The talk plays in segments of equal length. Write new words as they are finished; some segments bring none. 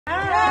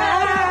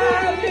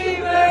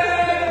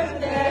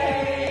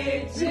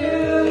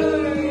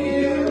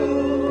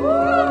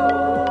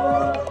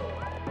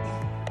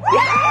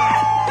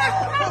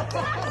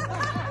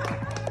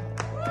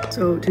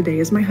So today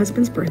is my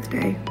husband's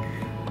birthday.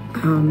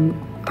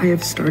 I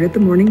have started the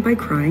morning by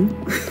crying.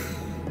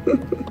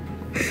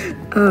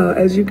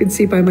 As you can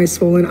see by my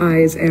swollen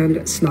eyes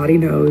and snotty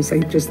nose, I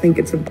just think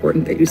it's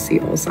important that you see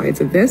all sides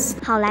of this.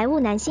 好莱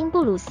坞男星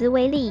布鲁斯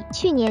威利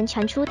去年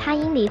传出他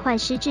因罹患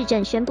失智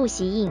症宣布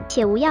息影，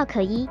且无药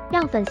可医，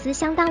让粉丝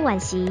相当惋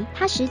惜。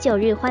他19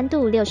日欢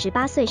度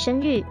68岁生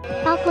日，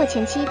包括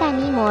前妻黛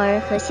咪摩尔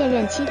和现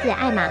任妻子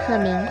艾玛赫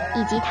明，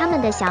以及他们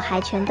的小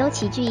孩全都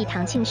齐聚一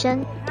堂庆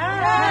生。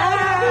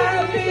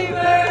Happy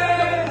birthday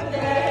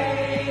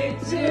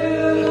to you.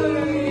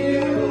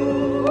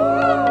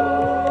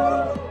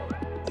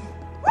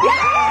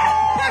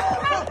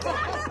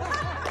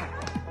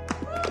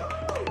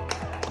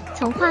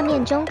 从画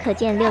面中可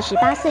见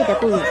68岁的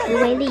布鲁斯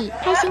威利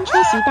开心出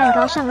席蛋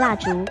糕上蜡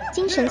烛，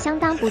精神相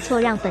当不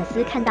错，让粉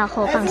丝看到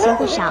后放心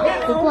不少。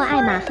不过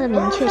艾玛赫明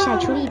却晒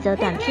出一则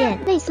短片，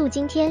泪诉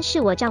今天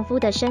是我丈夫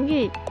的生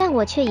日，但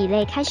我却以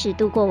泪开始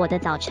度过我的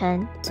早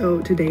晨。So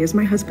today is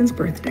my husband's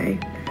birthday.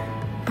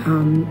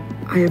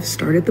 I have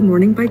started the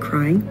morning by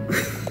crying.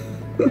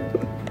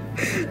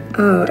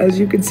 As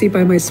you can see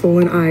by my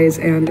swollen eyes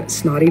and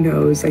snotty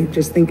nose, I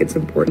just think it's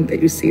important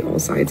that you see all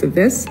sides of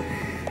this.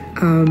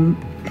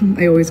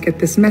 I always get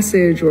this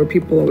message, or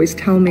people always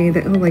tell me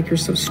that, oh, like, you're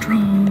so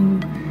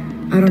strong.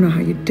 I don't know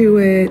how you do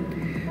it.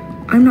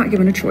 I'm not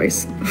given a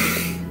choice.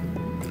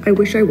 I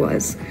wish I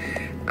was.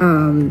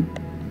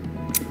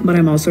 But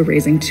I'm also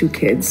raising 2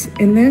 kids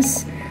in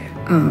this.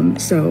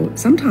 So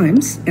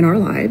sometimes in our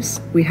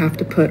lives, we have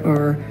to put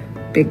our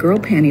big girl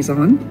panties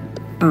on.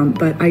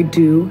 But I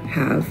do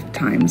have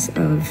times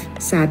of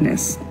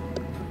sadness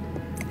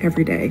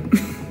every day.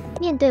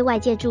 面对外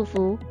界祝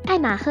福，艾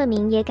玛赫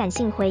明也感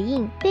性回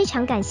应，非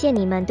常感谢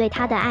你们对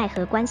她的爱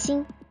和关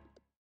心。